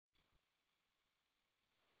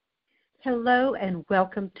Hello and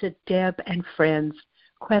welcome to Deb and Friends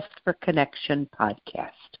Quest for Connection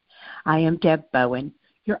podcast. I am Deb Bowen,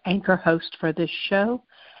 your anchor host for this show,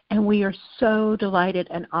 and we are so delighted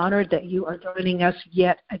and honored that you are joining us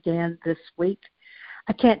yet again this week.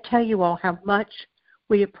 I can't tell you all how much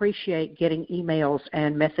we appreciate getting emails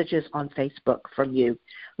and messages on Facebook from you,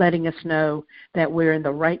 letting us know that we're in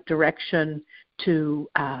the right direction to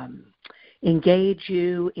engage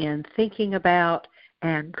you in thinking about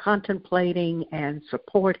and contemplating and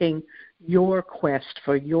supporting your quest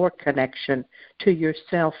for your connection to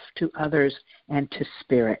yourself, to others, and to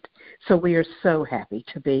spirit. So we are so happy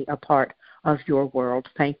to be a part of your world.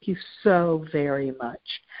 Thank you so very much.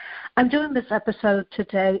 I'm doing this episode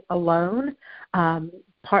today alone,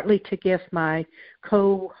 partly to give my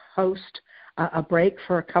co-host a break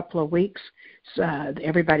for a couple of weeks.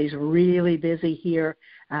 Everybody's really busy here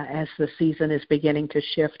as the season is beginning to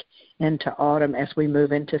shift into autumn as we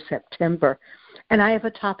move into September. And I have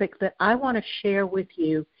a topic that I want to share with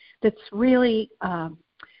you that's really has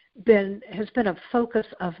been a focus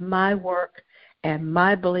of my work and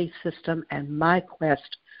my belief system and my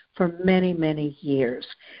quest for many, many years.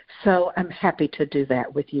 So I'm happy to do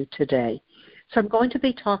that with you today. So I'm going to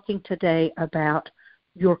be talking today about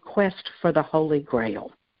your quest for the Holy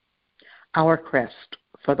Grail, our quest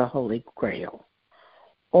for the Holy Grail.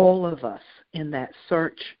 All of us in that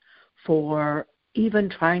search for even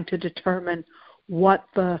trying to determine what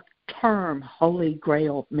the term Holy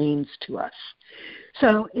Grail means to us.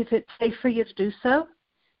 So if it's safe for you to do so,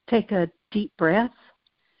 take a deep breath,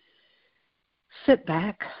 sit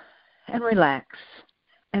back, and relax.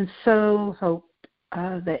 And so hope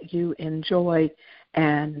that you enjoy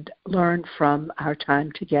and learn from our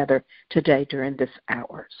time together today during this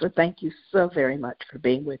hour. So thank you so very much for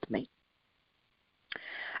being with me.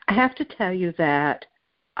 I have to tell you that,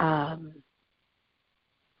 probably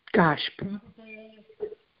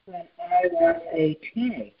when I was a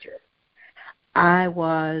teenager, I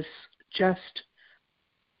was just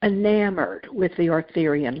enamored with the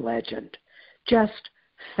Arthurian legend, just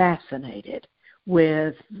fascinated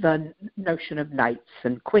with the notion of knights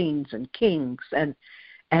and queens and kings and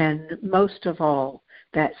most of all,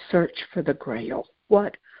 that search for the Grail.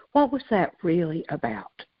 What was that really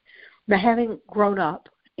about? Now, having grown up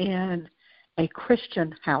in a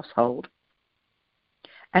Christian household,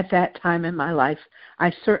 at that time in my life,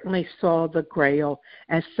 I certainly saw the Grail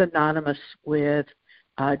as synonymous with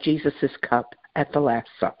Jesus' cup at the Last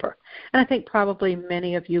Supper. And I think probably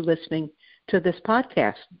many of you listening to this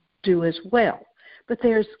podcast do as well. But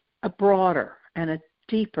there's a broader and a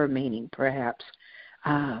deeper meaning, perhaps,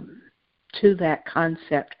 to that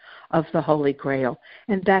concept of the Holy Grail.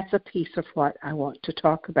 And that's a piece of what I want to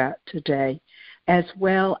talk about today, as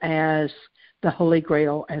well as the Holy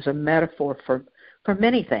Grail as a metaphor for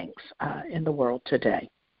many things in the world today.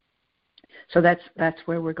 So that's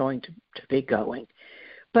where we're going to be going.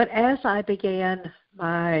 But as I began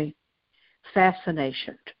my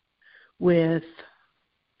fascination with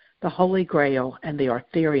the Holy Grail and the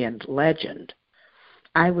Arthurian legend,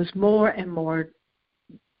 I was more and more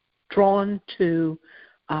drawn to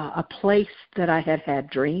a place that I had had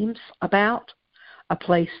dreams about, a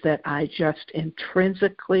place that I just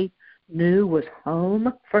intrinsically knew was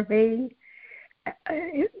home for me,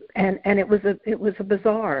 and it was a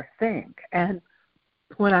bizarre thing. And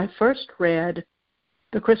when I first read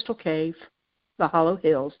The Crystal Cave, The Hollow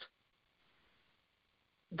Hills,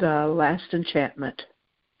 The Last Enchantment,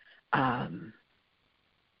 and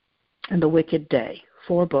The Wicked Day,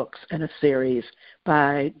 4 books in a series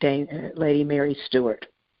by Lady Mary Stewart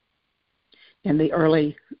in the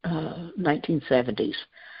early 1970s,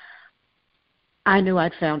 I knew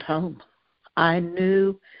I'd found home. I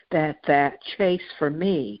knew that chase for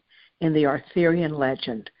me in the Arthurian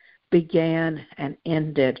legend began and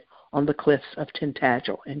ended on the cliffs of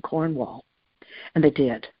Tintagel in Cornwall. And they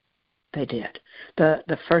did. They did.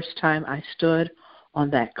 The first time I stood on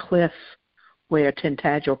that cliff where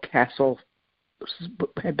Tintagel Castle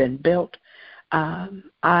had been built,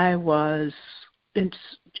 I was in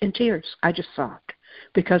tears. I just sobbed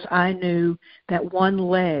because I knew that one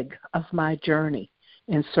leg of my journey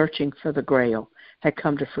in searching for the Grail had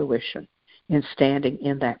come to fruition in standing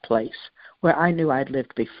in that place where I knew I'd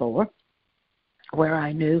lived before, where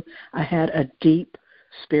I knew I had a deep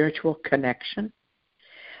spiritual connection.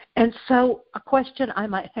 And so a question I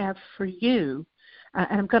might have for you,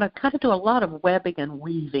 and I'm going to kind of do a lot of webbing and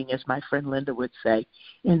weaving, as my friend Linda would say,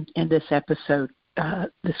 in this episode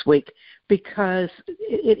this week, because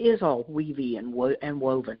it is all weavy and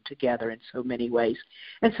woven together in so many ways.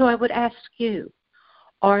 And so I would ask you,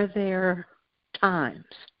 are there times,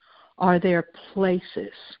 are there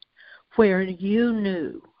places where you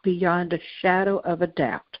knew beyond a shadow of a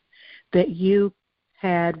doubt that you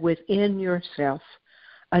had within yourself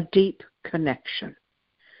a deep connection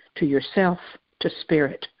to yourself, to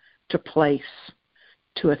spirit, to place,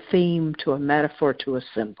 to a theme, to a metaphor, to a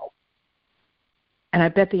symbol? And I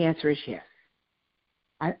bet the answer is yes.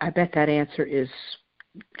 I bet that answer is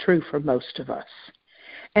true for most of us.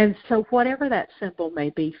 And so whatever that symbol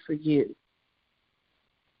may be for you,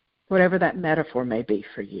 whatever that metaphor may be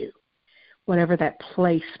for you, whatever that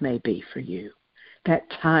place may be for you, that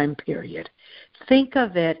time period, think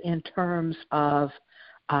of it in terms of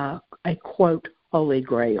a quote, Holy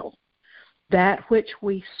Grail, that which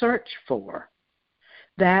we search for,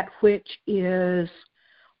 that which is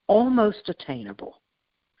almost attainable,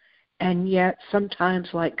 and yet sometimes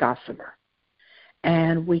like gossamer,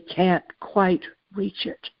 and we can't quite reach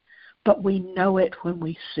it, but we know it when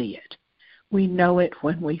we see it. We know it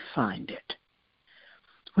when we find it,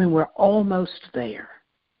 when we're almost there.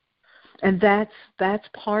 And that's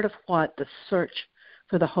part of what the search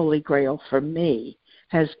for the Holy Grail for me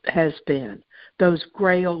has been, those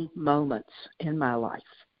Grail moments in my life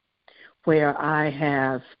where I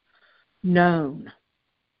have known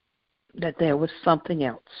that there was something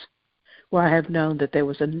else, where I have known that there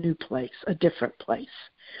was a new place, a different place,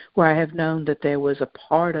 where I have known that there was a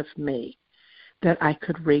part of me that I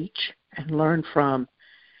could reach and learn from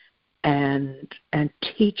and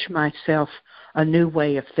teach myself a new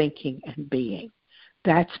way of thinking and being.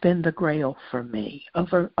 That's been the Grail for me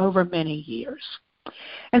over many years.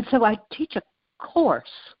 And so I teach a course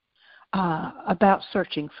about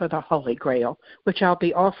searching for the Holy Grail, which I'll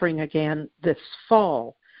be offering again this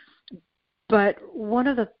fall. But one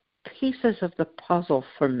of the pieces of the puzzle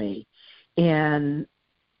for me in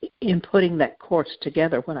putting that course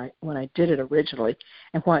together when I did it originally,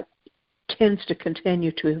 and what tends to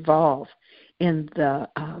continue to evolve in the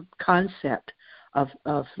concept of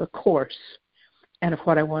the course and of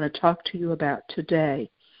what I want to talk to you about today,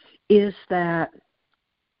 is that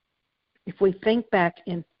if we think back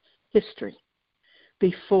in history,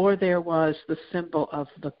 before there was the symbol of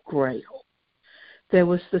the Grail, there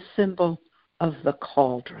was the symbol of the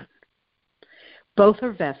cauldron. Both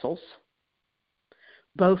are vessels.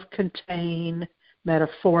 Both contain,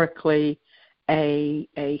 metaphorically, a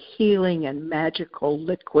healing and magical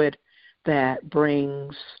liquid that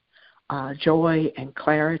brings joy and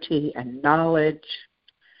clarity and knowledge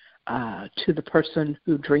to the person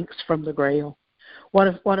who drinks from the Grail. One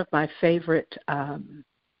of my favorite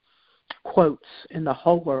quotes in the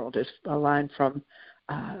whole world is a line from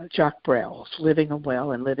Jacques Brel's "Living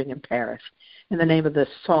Well and Living in Paris." And the name of the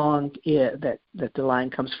song that the line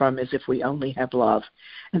comes from is "If We Only Have Love."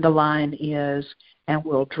 And the line is, "And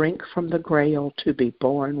we'll drink from the Grail to be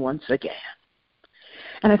born once again."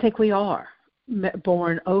 And I think we are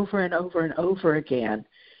born over and over and over again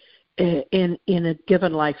in a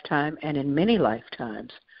given lifetime and in many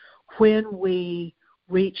lifetimes when we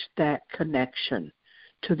reach that connection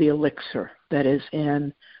to the elixir that is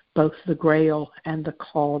in both the Grail and the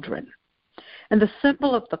cauldron. And the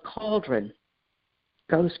symbol of the cauldron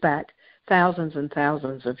goes back thousands and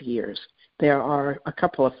thousands of years. There are a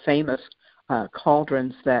couple of famous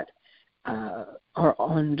cauldrons that are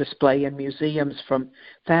on display in museums from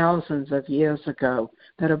thousands of years ago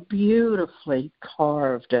that are beautifully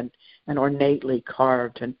carved and ornately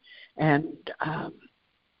carved, and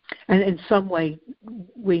in some way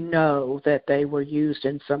we know that they were used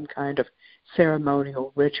in some kind of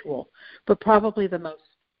ceremonial ritual. But probably the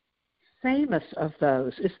most famous of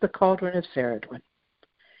those is the Cauldron of Ceridwen.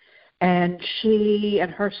 And she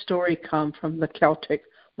and her story come from the Celtic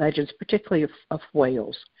legends, particularly of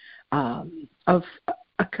Wales, of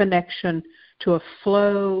a connection to a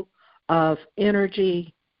flow of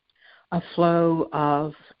energy, a flow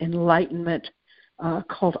of enlightenment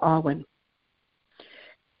called Awen.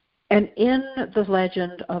 And in the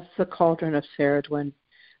legend of the Cauldron of Ceridwen,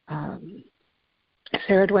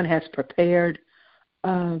 Ceridwen has prepared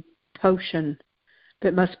a potion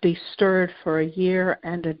that must be stirred for a year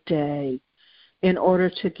and a day in order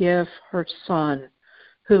to give her son,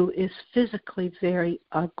 who is physically very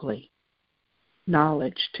ugly,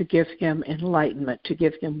 knowledge, to give him enlightenment, to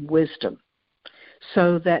give him wisdom,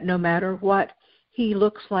 so that no matter what he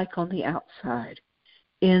looks like on the outside,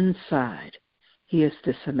 inside, he is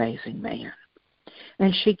this amazing man.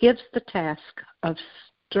 And she gives the task of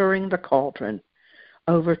stirring the cauldron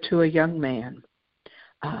over to a young man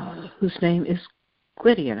whose name is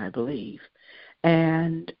Gwydion, I believe.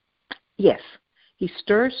 And yes, he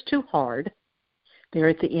stirs too hard there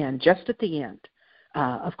at the end, just at the end,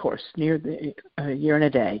 of course, near the year and a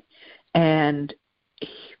day. And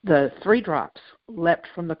the 3 drops leapt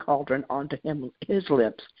from the cauldron onto his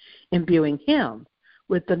lips, imbuing him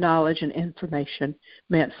with the knowledge and information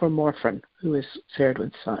meant for Morphin, who is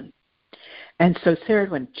Ceridwen's son. And so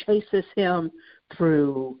Ceridwen chases him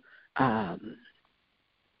through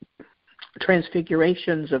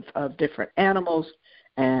transfigurations of different animals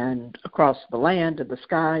and across the land and the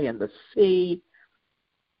sky and the sea.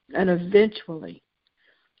 And eventually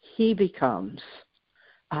he becomes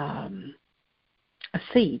a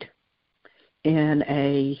seed in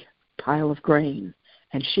a pile of grain,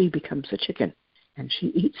 and she becomes a chicken, and she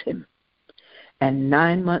eats him. And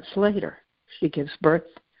 9 months later, she gives birth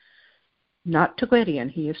not to Gwydion,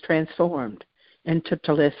 he is transformed into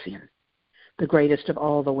Taliesin, the greatest of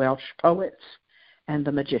all the Welsh poets and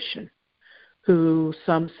the magician, who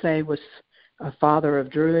some say was a father of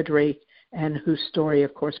Druidry, and whose story,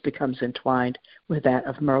 of course, becomes entwined with that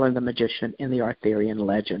of Merlin the magician in the Arthurian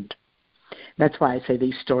legend. That's why I say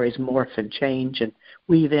these stories morph and change and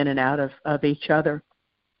weave in and out of each other.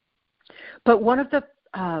 But one of the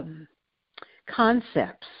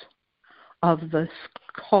concepts of this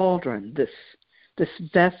cauldron, this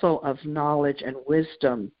vessel of knowledge and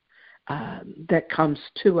wisdom that comes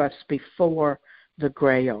to us before the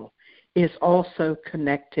Grail, is also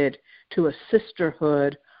connected to a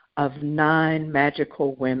sisterhood of 9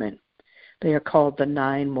 magical women. They are called the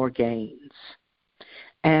 9 Morganes.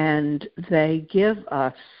 And they give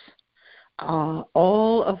us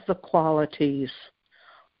all of the qualities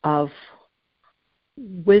of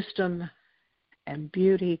wisdom and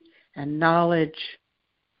beauty and knowledge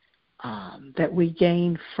that we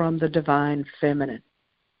gain from the divine feminine,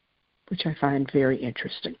 which I find very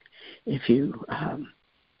interesting if you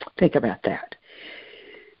think about that.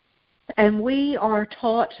 And we are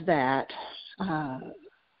taught that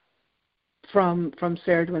from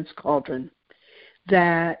Ceridwen's Cauldron,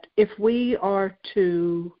 that if we are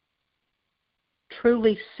to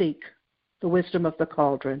truly seek the wisdom of the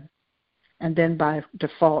cauldron, and then by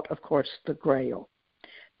default, of course, the Grail,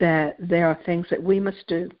 that there are things that we must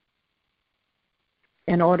do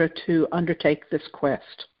in order to undertake this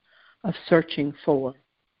quest of searching for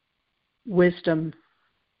wisdom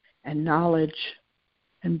and knowledge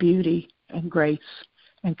and beauty and grace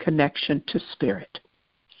and connection to spirit.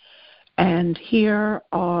 And here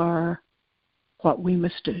are what we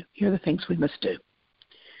must do. Here are the things we must do.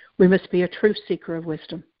 We must be a true seeker of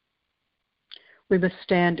wisdom. We must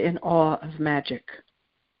stand in awe of magic.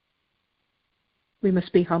 We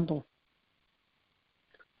must be humble.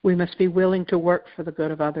 We must be willing to work for the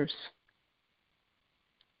good of others.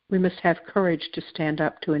 We must have courage to stand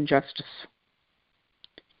up to injustice.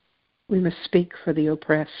 We must speak for the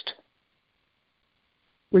oppressed.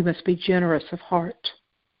 We must be generous of heart.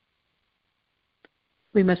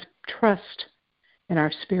 We must trust in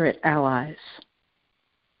our spirit allies.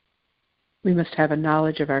 We must have a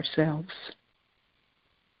knowledge of ourselves.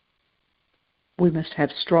 We must have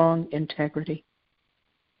strong integrity.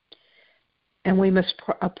 And we must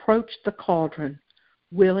approach the cauldron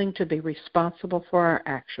willing to be responsible for our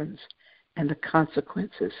actions and the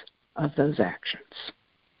consequences of those actions.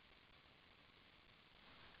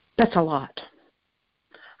 That's a lot.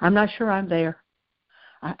 I'm not sure I'm there.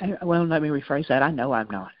 Well, let me rephrase that. I know I'm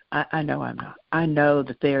not. I know I'm not. I know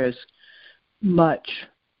that there is much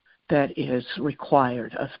that is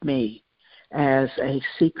required of me as a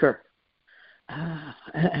seeker,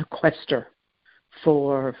 a quester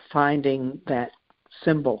for finding that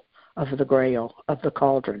symbol of the Grail, of the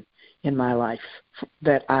cauldron in my life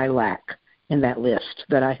that I lack in that list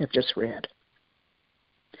that I have just read.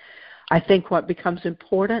 I think what becomes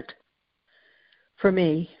important for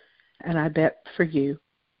me, and I bet for you,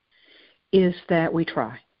 is that we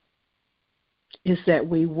try, is that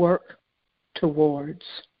we work towards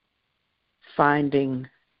finding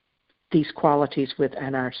these qualities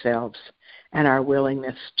within ourselves and our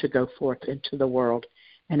willingness to go forth into the world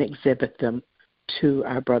and exhibit them to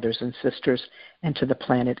our brothers and sisters and to the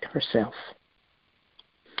planet herself.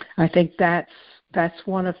 I think that's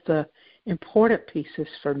one of the important pieces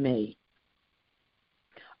for me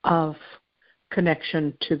of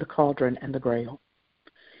connection to the cauldron and the Grail,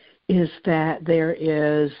 is that there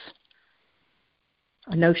is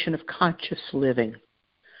a notion of conscious living,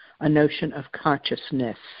 a notion of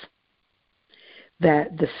consciousness,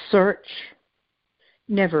 that the search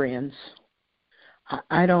never ends.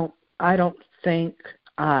 I don't think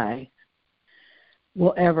I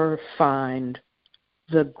will ever find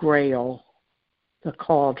the Grail, the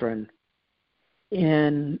cauldron,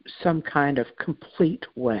 in some kind of complete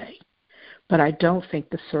way. But I don't think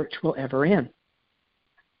the search will ever end.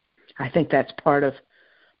 I think that's part of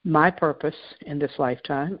my purpose in this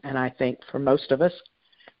lifetime, and I think for most of us,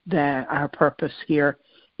 that our purpose here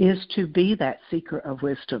is to be that seeker of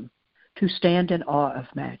wisdom, to stand in awe of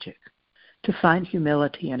magic, to find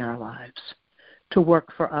humility in our lives, to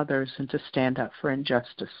work for others and to stand up for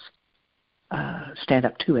injustice, stand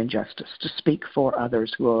up to injustice, to speak for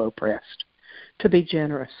others who are oppressed, to be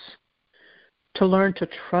generous, to learn to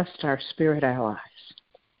trust our spirit allies,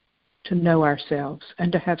 to know ourselves,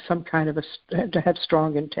 and to have some kind of to have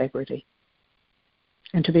strong integrity,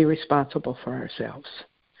 and to be responsible for ourselves.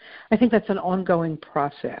 I think that's an ongoing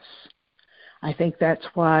process. I think that's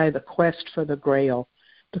why the quest for the Grail,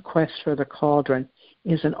 the quest for the cauldron,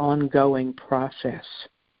 is an ongoing process.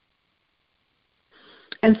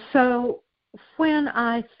 And so when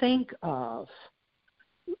I think of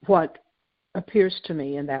what appears to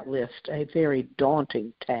me in that list a very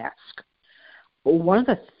daunting task, one of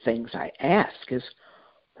the things I ask is,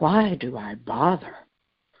 why do I bother?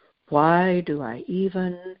 Why do I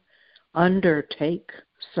even undertake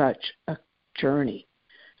such a journey,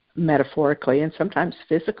 metaphorically and sometimes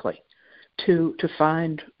physically, to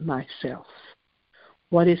find myself?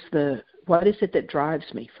 What is it that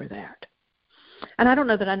drives me for that? And I don't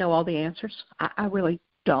know that I know all the answers. I really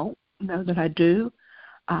don't know that I do.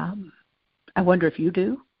 I wonder if you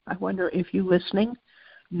do. I wonder if you listening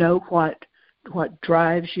know what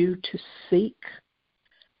drives you to seek,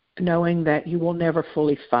 knowing that you will never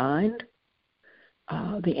fully find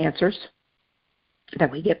the answers,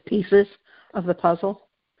 that we get pieces of the puzzle.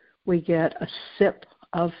 We get a sip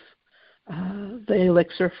of the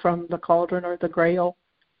elixir from the cauldron or the Grail,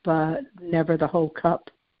 but never the whole cup.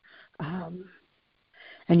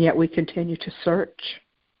 And yet we continue to search.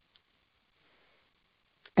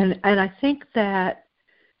 And I think that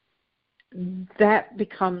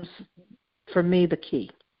becomes, for me, the key,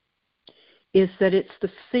 is that it's the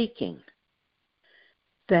seeking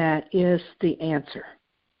that is the answer,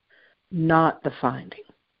 not the finding.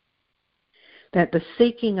 That the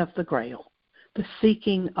seeking of the Grail, the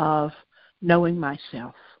seeking of knowing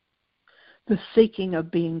myself, the seeking of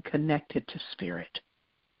being connected to Spirit,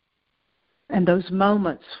 and those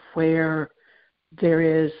moments where there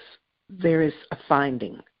is a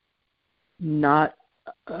finding, not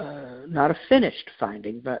a finished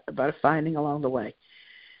finding, but a finding along the way.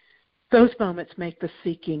 Those moments make the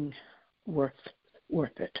seeking worth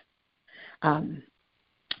it. And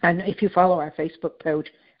if you follow our Facebook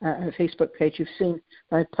page, you've seen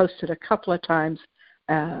I posted a couple of times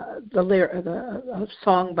a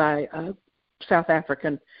song by a South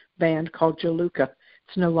African band called Jaluka.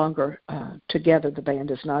 It's no longer together. The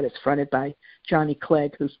band is not. It's fronted by Johnny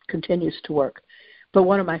Clegg, who continues to work. But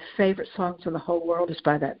one of my favorite songs in the whole world is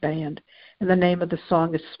by that band. And the name of the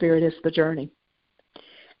song is Spirit is the Journey.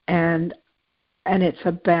 And it's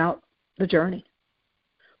about the journey.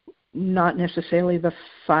 Not necessarily the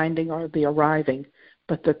finding or the arriving,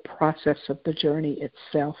 but the process of the journey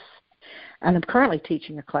itself. And I'm currently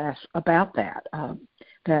teaching a class about that,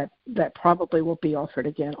 that probably will be offered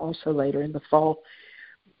again also later in the fall,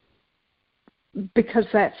 because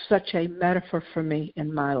that's such a metaphor for me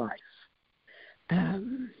in my life.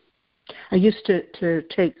 I used to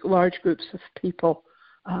take large groups of people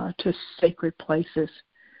to sacred places,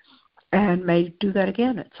 and may do that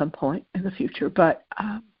again at some point in the future. But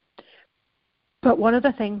one of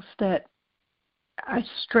the things that I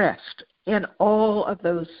stressed in all of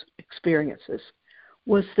those experiences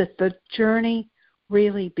was that the journey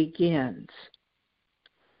really begins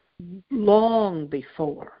long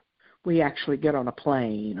before we actually get on a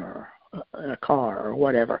plane or in a car or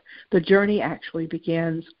whatever. The journey actually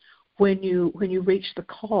begins when you reach the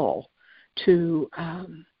call to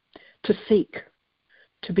seek,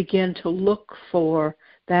 to begin to look for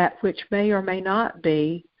that which may or may not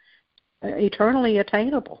be eternally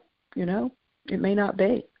attainable. It may not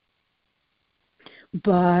be.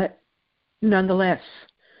 But nonetheless,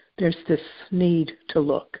 there's this need to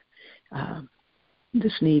look,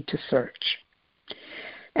 this need to search.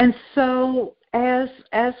 And so as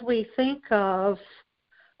we think of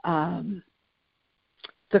the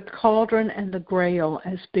cauldron and the Grail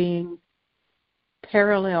as being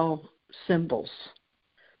parallel symbols,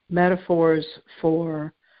 metaphors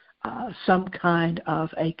for some kind of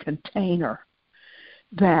a container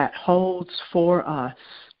that holds for us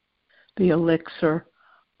the elixir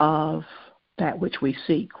of that which we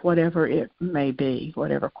seek, whatever it may be,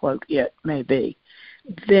 whatever, quote, it may be,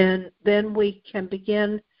 then we can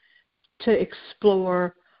begin to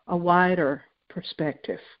explore a wider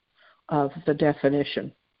perspective of the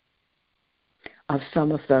definition of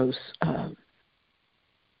some of those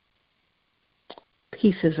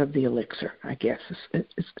pieces of the elixir, I guess.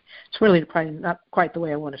 It's really probably not quite the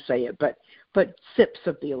way I want to say it, but but sips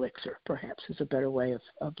of the elixir, perhaps, is a better way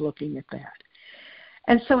of looking at that.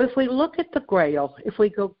 And so if we look at the Grail, if we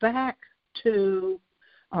go back to,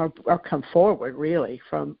 or come forward, really,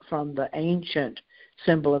 from the ancient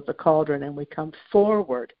symbol of the cauldron, and we come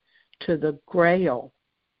forward to the Grail,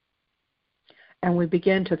 and we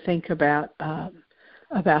begin to think about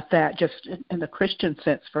that just in the Christian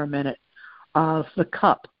sense for a minute, of the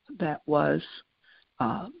cup that was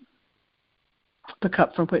the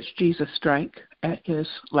cup from which Jesus drank at his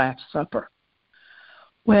Last Supper.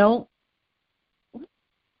 Well,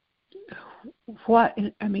 how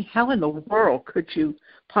in the world could you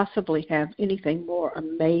possibly have anything more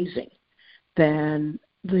amazing than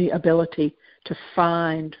the ability to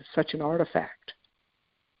find such an artifact?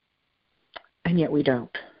 And yet we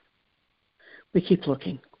don't. We keep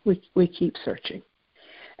looking. We keep searching.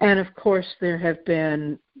 And of course, there's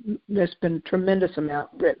been tremendous amount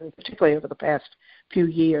written, particularly over the past few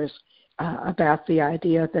years, about the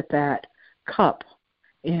idea that cup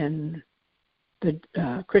in the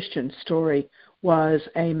Christian story was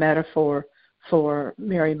a metaphor for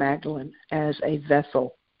Mary Magdalene as a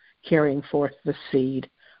vessel carrying forth the seed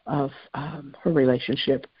of her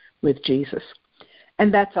relationship with Jesus.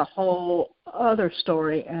 And that's a whole other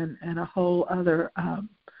story and a whole other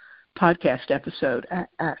podcast episode,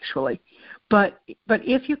 actually. But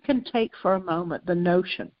if you can take for a moment the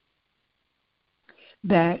notion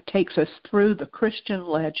that takes us through the Christian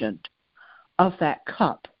legend of that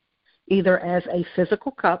cup, either as a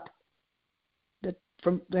physical cup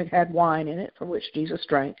that had wine in it from which Jesus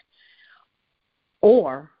drank,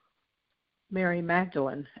 or Mary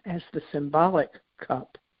Magdalene as the symbolic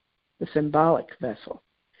cup, the symbolic vessel,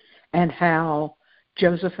 and how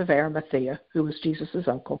Joseph of Arimathea, who was Jesus'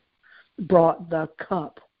 uncle, brought the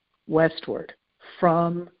cup westward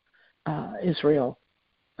from Israel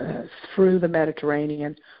through the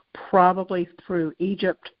Mediterranean, probably through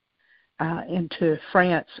Egypt, into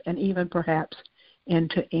France, and even perhaps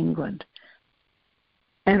into England.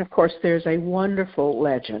 And of course, there's a wonderful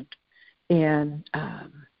legend in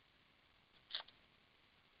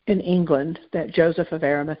England that Joseph of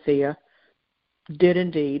Arimathea did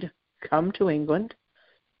indeed come to England,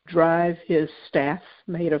 drive his staff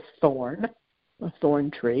made of thorn, a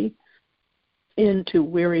thorn tree, into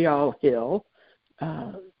Weariall Hill,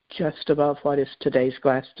 just above what is today's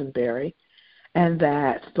Glastonbury, and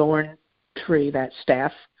that thorn tree, that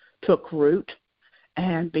staff, took root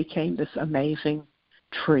and became this amazing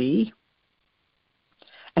tree.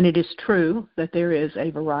 And it is true that there is a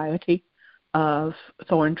variety of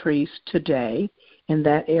thorn trees today in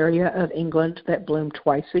that area of England that bloom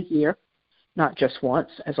twice a year, not just once,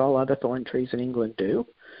 as all other thorn trees in England do,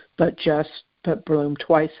 but bloom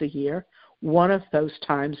twice a year, one of those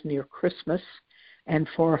times near Christmas, and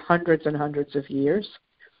for hundreds and hundreds of years.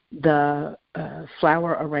 The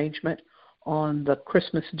flower arrangement on the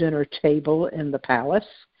Christmas dinner table in the palace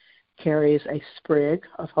carries a sprig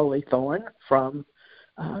of holy thorn from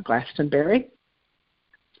Glastonbury.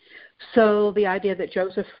 So the idea that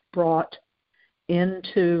Joseph brought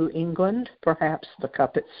into England perhaps the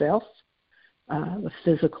cup itself, the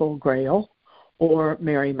physical Grail, or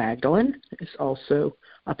Mary Magdalene is also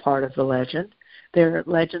a part of the legend. There are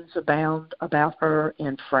legends abound about her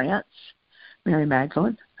in France, Mary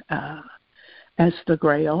Magdalene, as the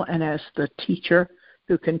Grail and as the teacher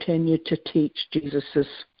who continued to teach Jesus'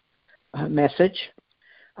 message,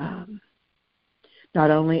 not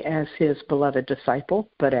only as his beloved disciple,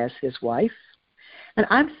 but as his wife. And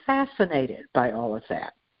I'm fascinated by all of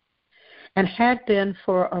that, and had been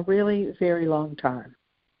for a really very long time.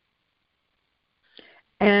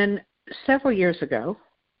 And several years ago,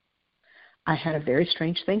 I had a very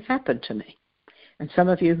strange thing happen to me. And some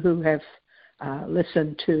of you who have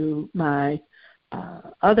listened to my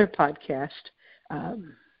other podcast,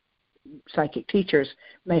 Psychic Teachers,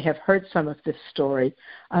 may have heard some of this story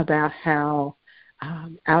about how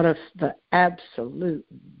out of the absolute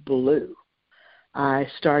blue, I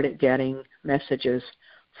started getting messages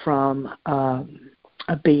from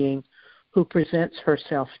a being who presents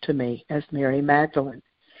herself to me as Mary Magdalene.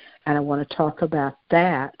 And I want to talk about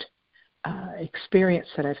that experience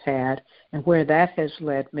that I've had and where that has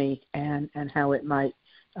led me, and how it might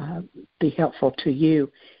be helpful to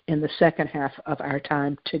you in the second half of our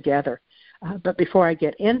time together. But before I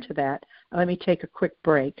get into that, let me take a quick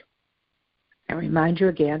break and remind you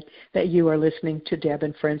again that you are listening to Deb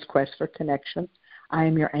and Friends Quest for Connection. I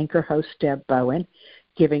am your anchor host, Deb Bowen,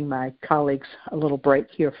 giving my colleagues a little break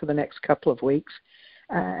here for the next couple of weeks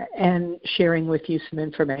and sharing with you some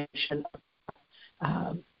information,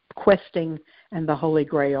 questing and the Holy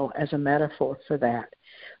Grail as a metaphor for that.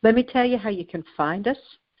 Let me tell you how you can find us.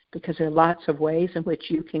 because there are lots of ways in which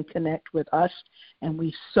you can connect with us, and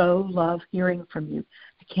we so love hearing from you.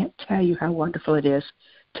 I can't tell you how wonderful it is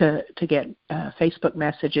to get Facebook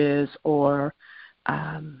messages or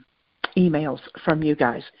emails from you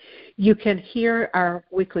guys. You can hear our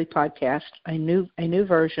weekly podcast. A new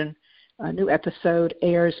version, a new episode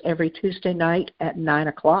airs every Tuesday night at 9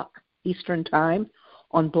 o'clock Eastern Time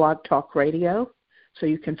on Blog Talk Radio, so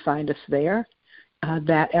you can find us there.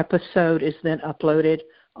 That episode is then uploaded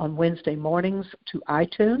on Wednesday mornings to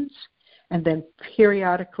iTunes, and then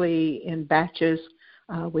periodically in batches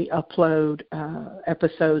we upload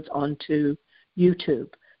episodes onto YouTube.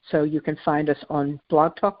 So you can find us on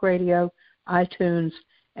Blog Talk Radio, iTunes,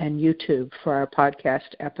 and YouTube for our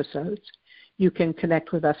podcast episodes. You can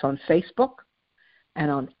connect with us on Facebook and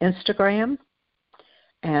on Instagram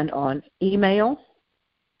and on email.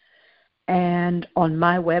 And on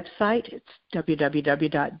my website, it's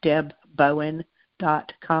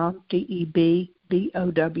www.debbowen.com,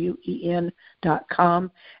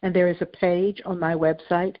 DEBBOWEN.com. And there is a page on my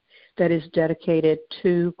website that is dedicated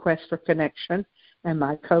to Quest for Connection and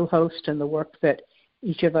my co-host and the work that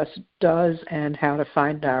each of us does and how to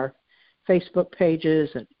find our Facebook pages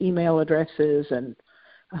and email addresses. And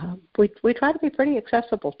we try to be pretty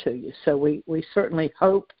accessible to you. So we certainly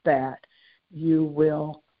hope that you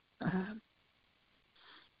will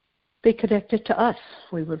be connected to us.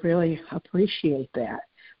 We would really appreciate that.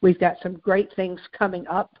 We've got some great things coming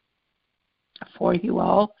up for you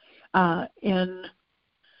all in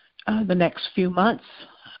the next few months.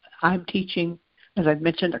 I'm teaching, as I've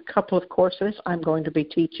mentioned, a couple of courses. I'm going to be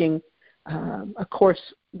teaching a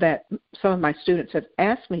course that some of my students have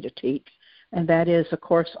asked me to teach, and that is a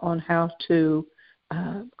course on how to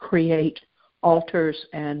create altars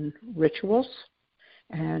and rituals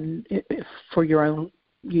and for your own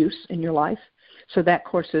use in your life. So that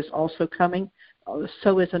course is also coming.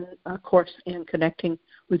 So is a course in connecting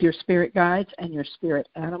with your spirit guides and your spirit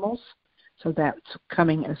animals. So that's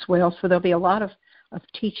coming as well. So there'll be a lot of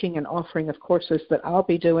teaching and offering of courses that I'll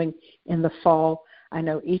be doing in the fall. I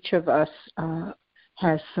know each of us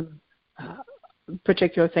has some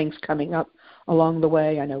particular things coming up along the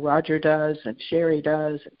way. I know Roger does, and Sherry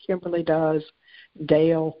does, and Kimberly does,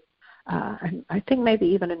 Dale, and I think maybe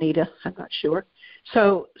even Anita. I'm not sure.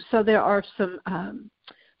 So there are some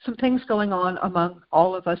things going on among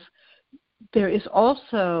all of us. There is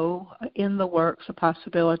also in the works a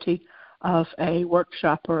possibility of a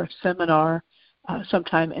workshop or a seminar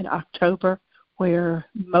sometime in October where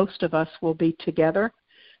most of us will be together,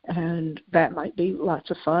 and that might be lots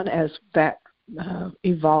of fun. As that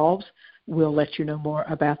evolves, we'll let you know more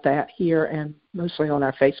about that here and mostly on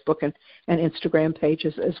our Facebook and Instagram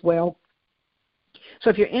pages as well. So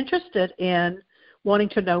if you're interested in wanting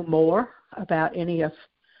to know more about any of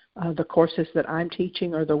the courses that I'm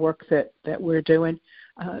teaching or the work that we're doing,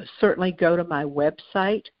 certainly go to my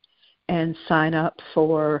website and sign up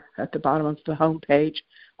for, at the bottom of the home page,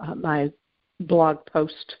 my blog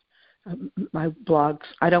post, my blogs.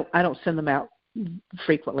 I don't send them out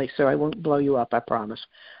frequently, so I won't blow you up, I promise.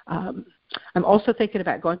 I'm also thinking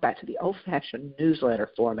about going back to the old-fashioned newsletter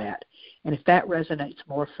format, and if that resonates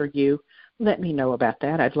more for you, let me know about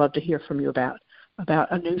that. I'd love to hear from you about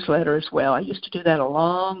a newsletter as well. I used to do that a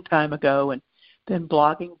long time ago, and then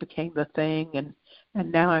blogging became the thing, and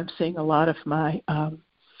now I'm seeing a lot of my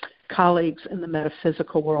colleagues in the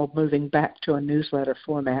metaphysical world moving back to a newsletter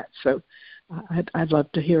format. So I'd love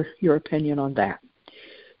to hear your opinion on that.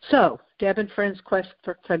 So Deb and Friends Quest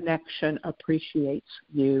for Connection appreciates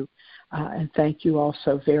you, and thank you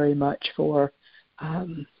also very much for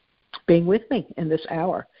being with me in this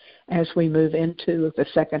hour as we move into the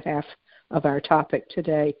second half of our topic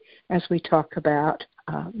today, as we talk about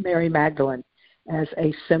Mary Magdalene as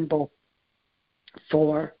a symbol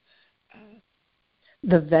for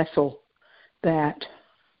the vessel that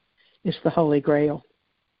is the Holy Grail.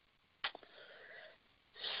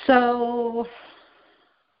 So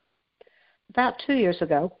about 2 years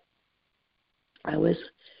ago, I was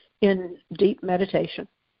in deep meditation,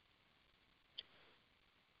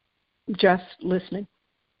 just listening,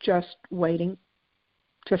 just waiting,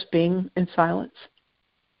 just being in silence.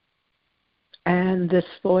 And this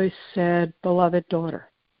voice said, "Beloved daughter."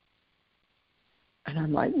 And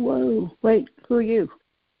I'm like, whoa, wait, who are you?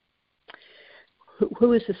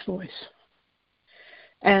 Who is this voice?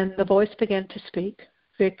 And the voice began to speak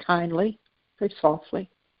very kindly, very softly,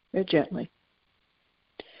 very gently.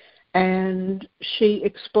 And she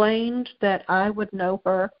explained that I would know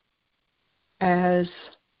her as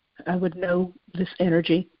I would know this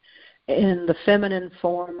energy in the feminine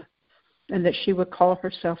form, and that she would call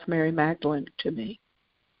herself Mary Magdalene to me.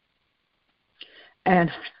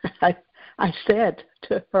 And I said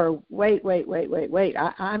to her, wait,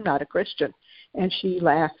 I'm not a Christian. And she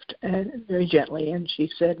laughed very gently, and she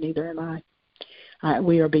said, neither am I.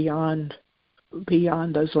 We are beyond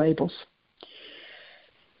those labels.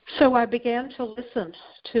 So I began to listen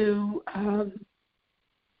to,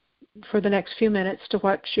 for the next few minutes, to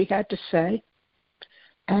what she had to say.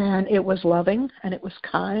 And it was loving, and it was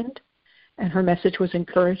kind, and her message was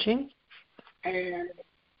encouraging. And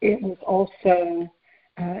it was also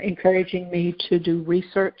encouraging me to do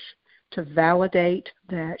research to validate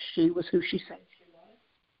that she was who she said she was.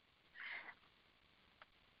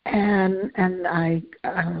 And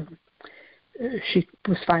she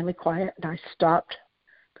was finally quiet, and I stopped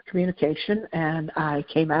the communication, and I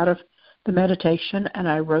came out of the meditation, and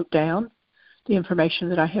I wrote down the information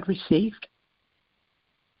that I had received.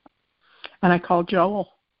 And I called Joel,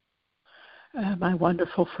 my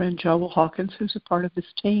wonderful friend Joel Hawkins, who's a part of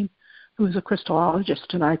this team, who is a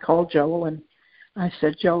crystallologist. And I called Joel, and I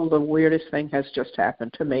said, Joel, the weirdest thing has just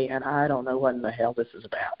happened to me, and I don't know what in the hell this is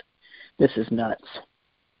about. This is nuts.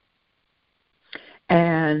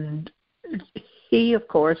 And he, of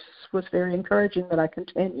course, was very encouraging that I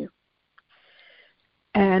continue.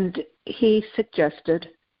 And he suggested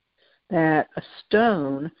that a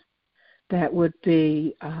stone that would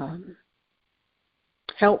be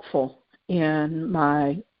helpful in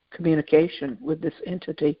my communication with this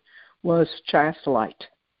entity was chiastolite.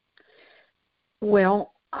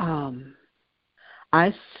 Well,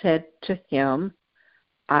 I said to him,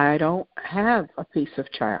 I don't have a piece of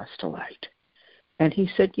chiastolite. And he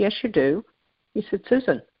said, yes, you do. He said,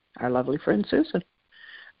 Susan, our lovely friend Susan,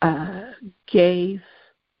 gave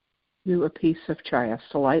you a piece of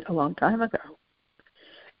chiastolite a long time ago.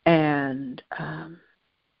 And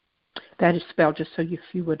that is spelled, just so if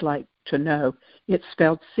you would like to know, it's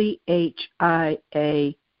spelled chiastolite,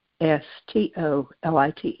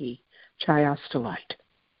 chiastolite.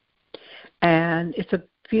 And it's a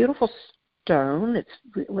beautiful stone. It's,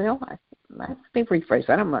 well, let me rephrase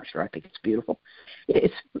that. I'm not sure. I think it's beautiful.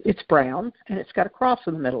 It's brown, and it's got a cross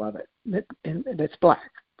in the middle of it, and it's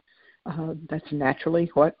black. That's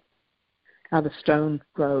naturally how the stone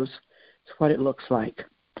grows. It's what it looks like.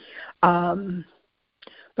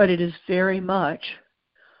 But it is very much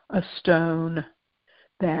a stone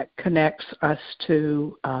that connects us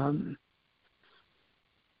to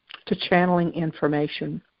channeling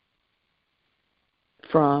information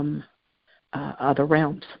from other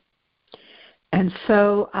realms. And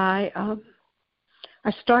so I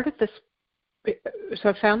started this. So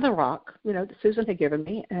I found the rock, that Susan had given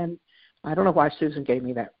me, and I don't know why Susan gave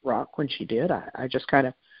me that rock when she did. I just kind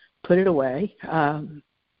of put it away and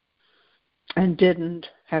didn't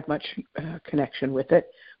have much connection with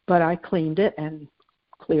it. But I cleaned it and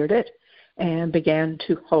cleared it and began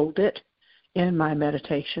to hold it in my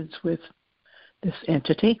meditations with this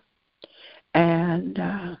entity. And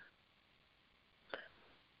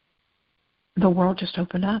the world just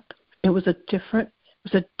opened up. It was a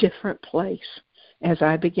different place as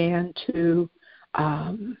I began to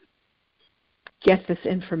get this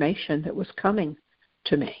information that was coming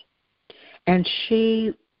to me. And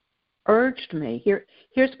she urged me,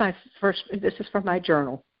 here's my first, this is from my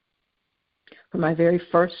journal, from my very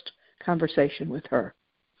first conversation with her.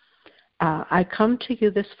 I come to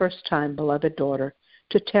you this first time, beloved daughter,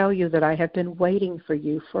 to tell you that I have been waiting for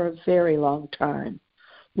you for a very long time,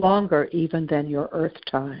 longer even than your earth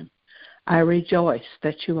time. I rejoice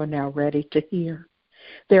that you are now ready to hear.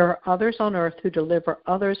 There are others on earth who deliver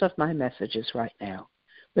others of my messages right now,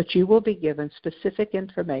 but you will be given specific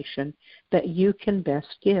information that you can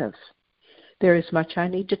best give. There is much I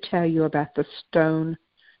need to tell you about the stone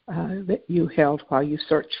that you held while you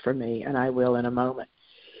searched for me, and I will in a moment.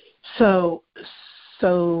 So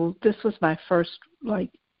this was my first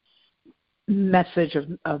message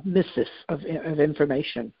of missive of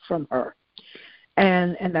information from her,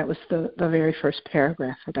 and that was the very first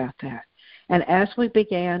paragraph about that. And as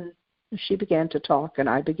she began to talk, and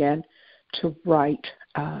I began to write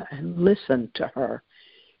and listen to her.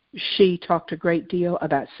 She talked a great deal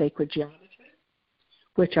about sacred geometry,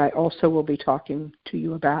 which I also will be talking to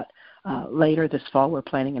you about later this fall. We're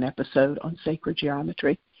planning an episode on sacred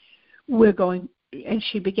geometry. And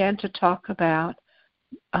she began to talk about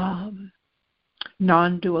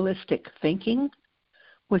non-dualistic thinking,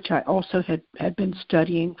 which I also had been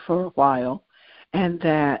studying for a while, and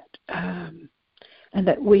that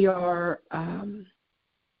we are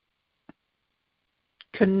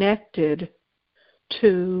connected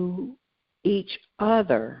to each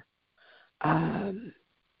other and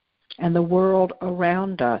the world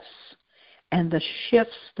around us and the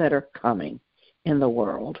shifts that are coming in the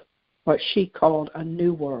world. what she called a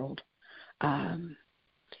new world,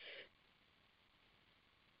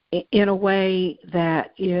 in a way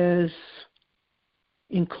that is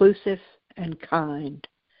inclusive and kind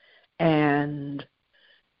and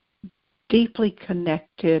deeply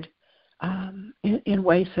connected in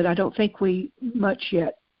ways that I don't think we much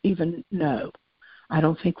yet even know. I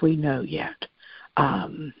don't think we know yet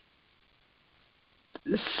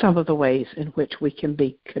some of the ways in which we can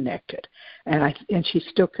be connected. And she's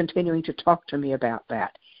still continuing to talk to me about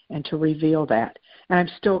that and to reveal that. And I'm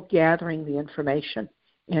still gathering the information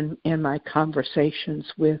in my conversations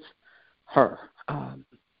with her. I'm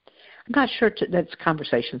not sure that's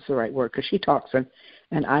conversation's the right word, because she talks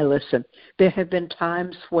and I listen. There have been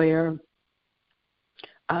times where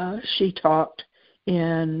she talked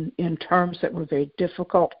in terms that were very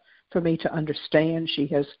difficult for me to understand. She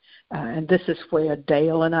has, and this is where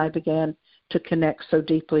Dale and I began to connect so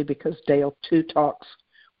deeply, because Dale too talks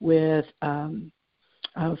with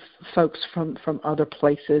folks from other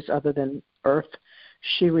places other than Earth.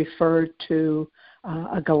 She referred to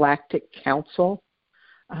a galactic council.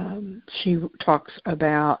 She talks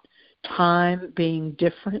about time being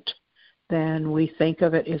different than we think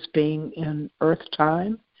of it as being in Earth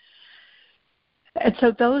time. And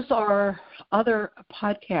so those are other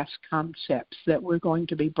podcast concepts that we're going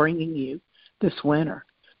to be bringing you this winter.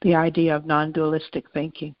 The idea of non-dualistic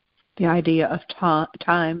thinking, the idea of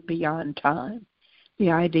time beyond time, the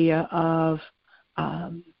idea of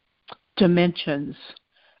dimensions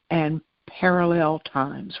and parallel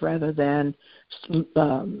times rather than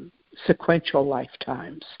sequential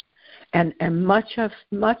lifetimes. And much of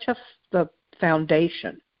the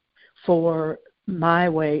foundation for my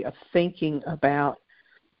way of thinking about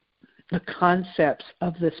the concepts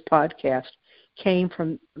of this podcast came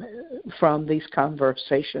from these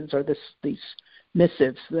conversations, or these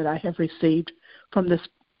missives that I have received from this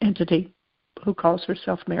entity who calls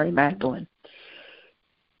herself Mary Magdalene.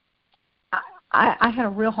 I had a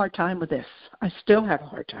real hard time with this. I still have a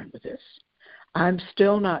hard time with this. I'm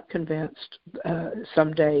still not convinced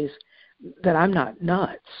some days that I'm not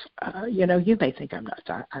nuts. You may think I'm nuts.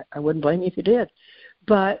 I wouldn't blame you if you did.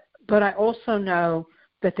 But I also know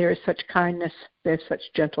that there is such kindness, there's such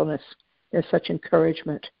gentleness, there's such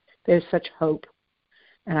encouragement, there's such hope.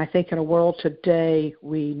 And I think in a world today,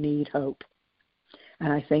 we need hope.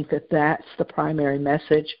 And I think that that's the primary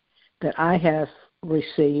message that I have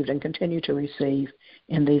received and continue to receive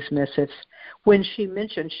in these missives. When she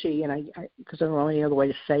mentioned because I don't know any other way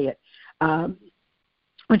to say it,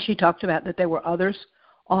 when she talked about that there were others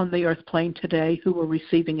on the earth plane today who were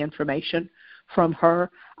receiving information from her,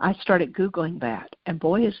 I started Googling that. And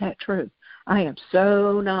boy, is that true. I am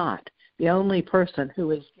so not the only person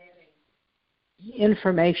who is getting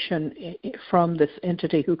information from this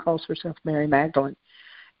entity who calls herself Mary Magdalene.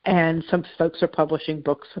 And some folks are publishing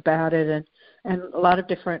books about it, and a lot of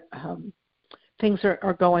different things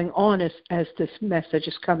are going on as this message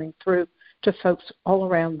is coming through to folks all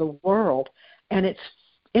around the world. And it's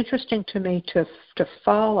interesting to me to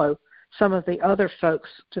follow some of the other folks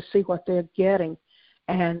to see what they're getting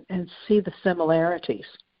and see the similarities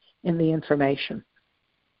in the information.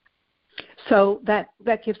 So that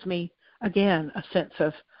gives me, again, a sense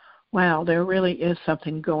of, wow, there really is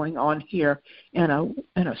something going on here in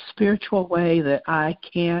a spiritual way that I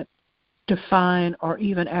can't define or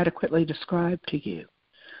even adequately describe to you.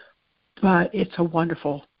 But it's a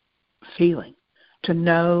wonderful feeling to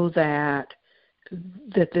know that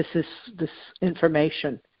this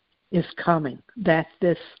information is coming, that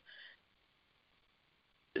this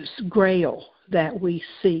grail that we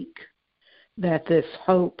seek, that this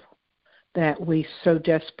hope that we so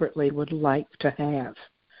desperately would like to have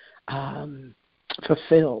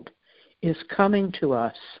fulfilled is coming to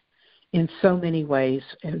us in so many ways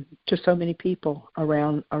and to so many people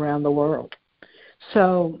around the world.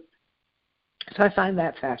 So I find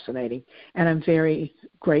that fascinating, and I'm very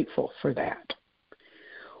grateful for that.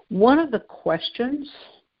 One of the questions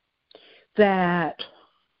that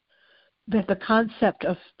the concept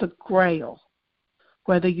of the Grail,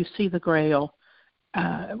 whether you see the Grail,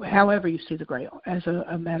 however you see the Grail, as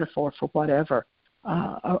a metaphor for whatever,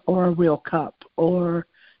 or a real cup, or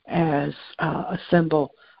as a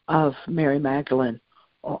symbol of Mary Magdalene,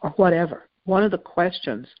 or whatever. One of the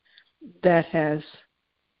questions that has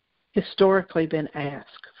historically been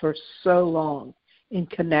asked for so long in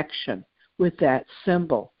connection with that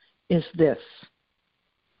symbol is this: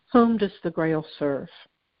 whom does the Grail serve?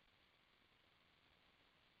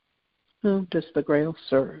 Whom does the Grail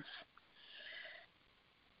serve?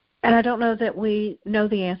 And I don't know that we know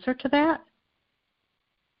the answer to that.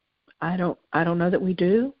 I don't know that we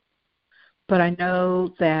do. But I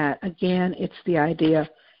know that, again, it's the idea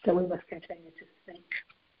that we must continue to think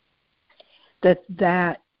that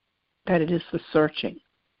it is the searching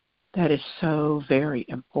that is so very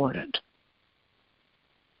important.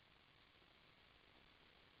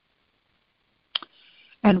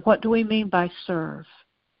 And what do we mean by serve?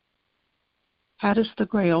 How does the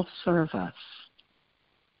Grail serve us?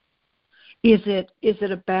 Is it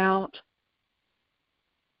about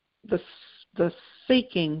the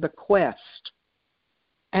seeking, the quest,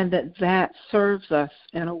 and that serves us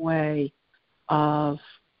in a way of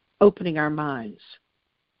opening our minds?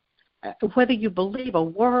 Whether you believe a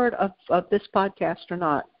word of this podcast or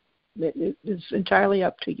not, it is entirely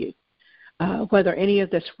up to you. Whether any of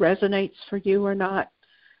this resonates for you or not,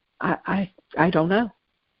 I don't know.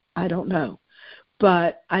 I don't know.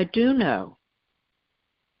 But I do know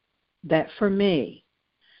that for me,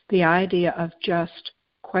 the idea of just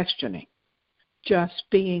questioning, just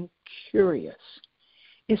being curious,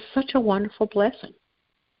 is such a wonderful blessing.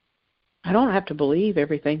 I don't have to believe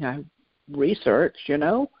everything I research,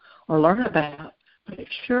 or learn about, but it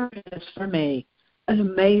sure is for me an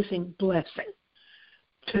amazing blessing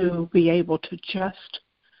to be able to just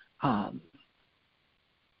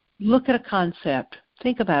look at a concept,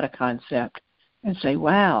 think about a concept, and say,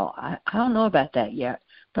 wow, I don't know about that yet,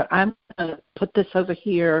 but I'm going to put this over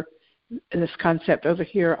here, this concept over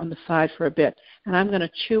here on the side for a bit, and I'm going to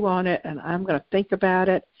chew on it, and I'm going to think about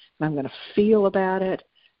it, and I'm going to feel about it,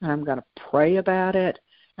 and I'm going to pray about it,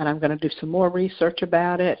 and I'm going to do some more research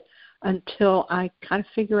about it until I kind of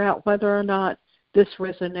figure out whether or not this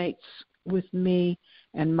resonates with me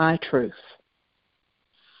and my truth.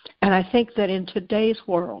 And I think that in today's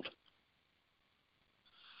world,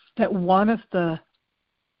 that one of the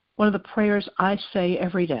prayers I say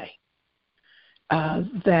every day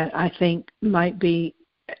that I think might be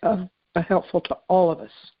helpful to all of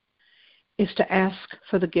us is to ask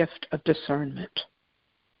for the gift of discernment,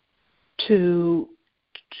 to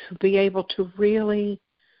be able to really,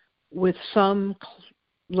 with some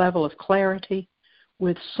level of clarity,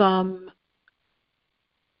 with some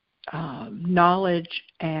knowledge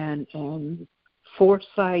and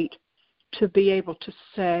foresight, to be able to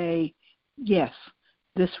say, yes,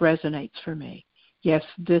 this resonates for me. Yes,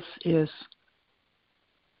 this is